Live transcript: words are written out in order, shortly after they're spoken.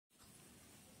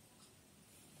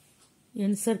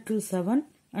Encircle 7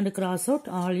 and cross out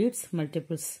all its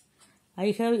multiples.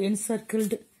 I have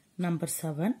encircled number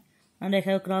 7 and I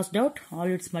have crossed out all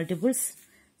its multiples.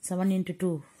 7 into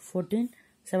 2, 14.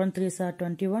 7 3s are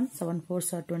 21. 7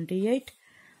 4s are 28.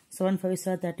 7 5s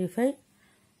are 35.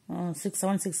 6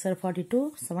 7 6 are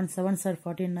 42. 7 7s are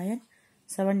 49.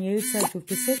 7 8s are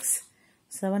 56.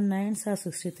 7 9s are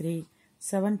 63.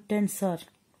 7 10s are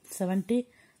 70.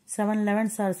 7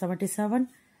 11s are 77.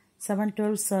 7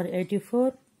 12s are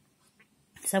 84.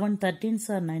 7 13s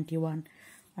are 91.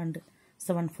 And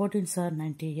 7 14s are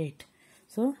 98.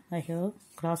 So I have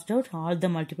crossed out all the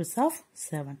multiples of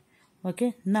 7.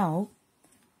 Okay, now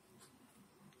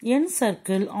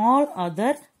encircle all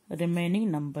other remaining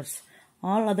numbers.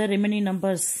 All other remaining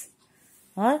numbers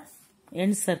are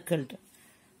encircled.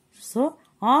 So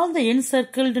all the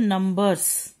encircled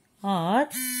numbers are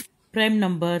prime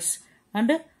numbers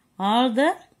and all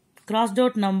the crossed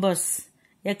out numbers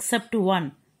except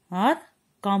 1 are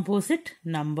composite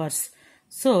numbers.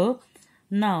 So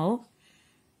now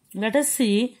let us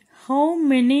see how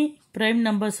many prime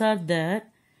numbers are there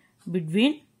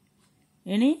between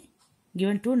any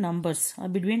given two numbers,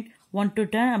 between 1 to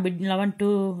 10, between 11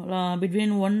 to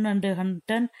between 1 and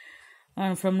 10,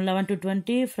 from 11 to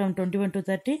 20, from 21 to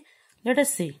 30. Let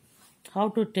us see how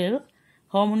to tell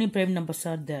how many prime numbers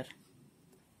are there.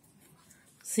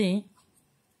 See,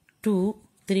 2,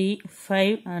 3,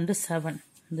 5 and 7.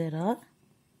 There are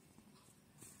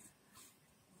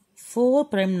 4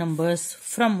 prime numbers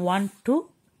from 1 to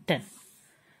 10.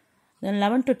 Then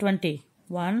 11 to 20.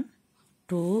 1,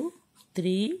 2,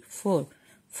 3, 4.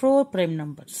 4 prime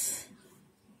numbers.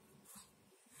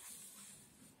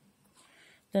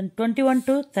 Then 21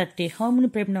 to 30. How many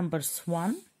prime numbers?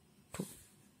 1, 2.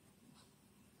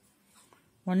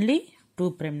 Only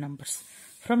 2 prime numbers.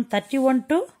 From 31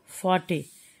 to 40.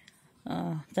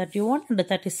 31 and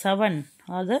 37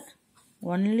 are the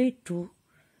only 2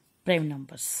 prime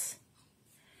numbers.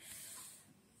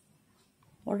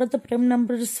 What are the prime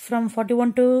numbers from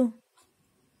 41 to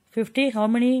 50? How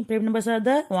many prime numbers are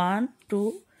there? 1,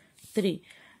 2, 3.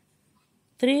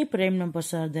 3 prime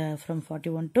numbers are there from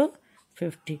 41 to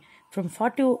 50. From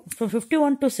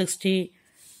 51 to 60,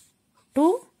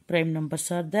 2 prime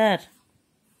numbers are there.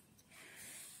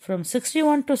 From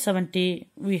 61 to 70,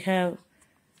 we have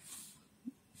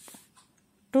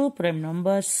 2 prime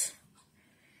numbers.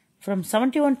 From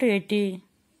 71 to 80,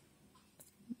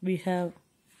 we have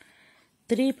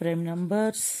 3 prime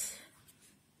numbers.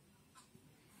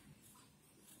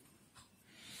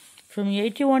 From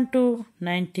 81 to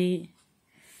 90,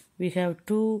 we have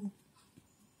 2.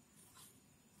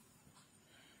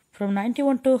 From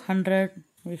 91 to 100,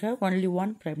 we have only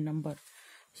 1 prime number.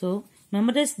 So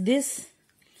memorize these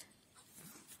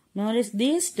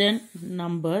 10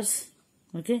 numbers.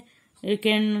 Okay, you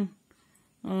can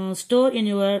store in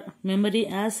your memory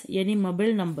as any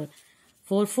mobile number.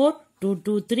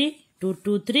 44223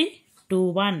 223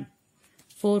 21.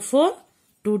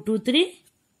 44223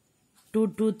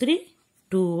 223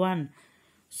 21.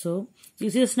 So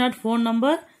this is not phone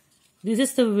number. This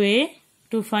is the way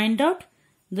to find out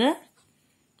the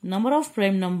number of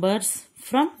prime numbers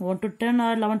from 1 to 10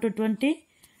 or 11 to 20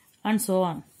 and so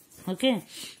on. Okay,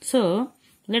 so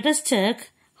let us check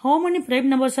how many prime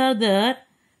numbers are there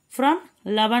from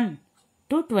 11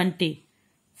 to 20.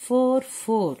 4.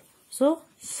 So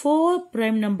 4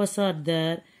 prime numbers are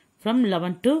there from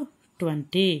 11 to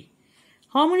 20.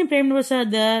 How many prime numbers are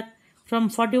there from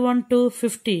 41 to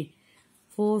 50?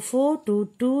 4, 2,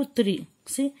 2, 3.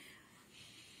 See,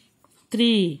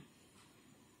 3.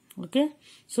 Okay,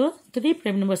 so 3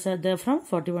 prime numbers are there from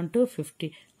 41 to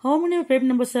 50. How many prime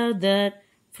numbers are there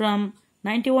from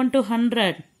 91 to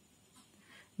 100?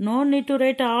 No need to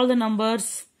write all the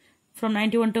numbers from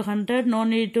 91 to 100. No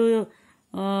need to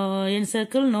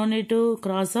encircle. No need to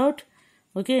cross out.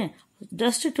 Okay,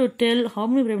 just to tell how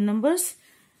many prime numbers,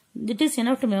 it is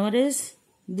enough to memorize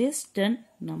these 10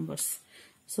 numbers.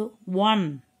 So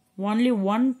only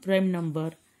 1 prime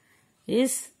number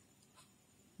is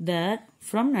there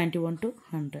from 91 to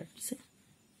 100. See?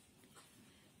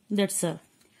 That's all.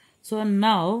 So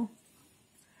now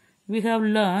we have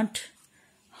learnt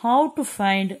how to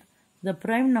find the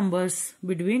prime numbers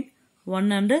between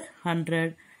 1 and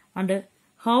 100 and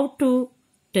how to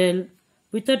tell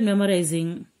without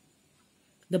memorizing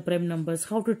the prime numbers,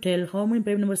 how to tell how many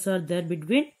prime numbers are there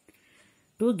between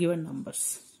two given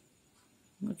numbers.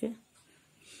 Okay.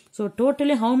 So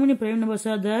totally how many prime numbers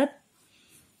are there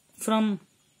from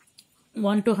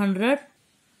 1 to 100?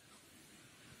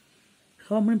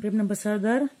 How many prime numbers are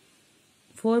there?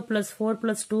 4 plus 4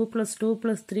 plus 2 plus 2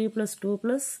 plus 3 plus 2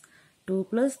 plus 2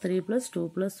 plus 3 plus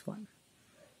 2 plus 1.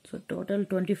 So total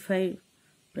 25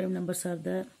 prime numbers are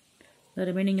there. The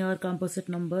remaining are composite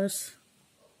numbers.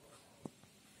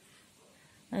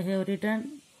 I have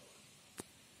written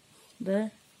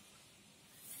the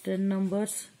 10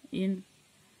 numbers in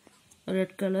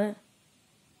red color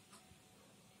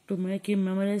to make you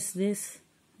memorize this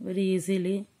very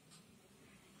easily.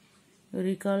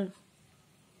 Recall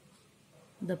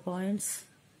the points.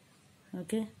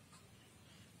 Okay,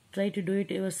 try to do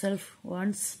it yourself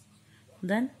once,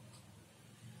 then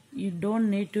you don't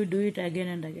need to do it again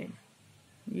and again.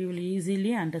 You will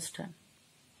easily understand.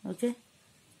 Okay.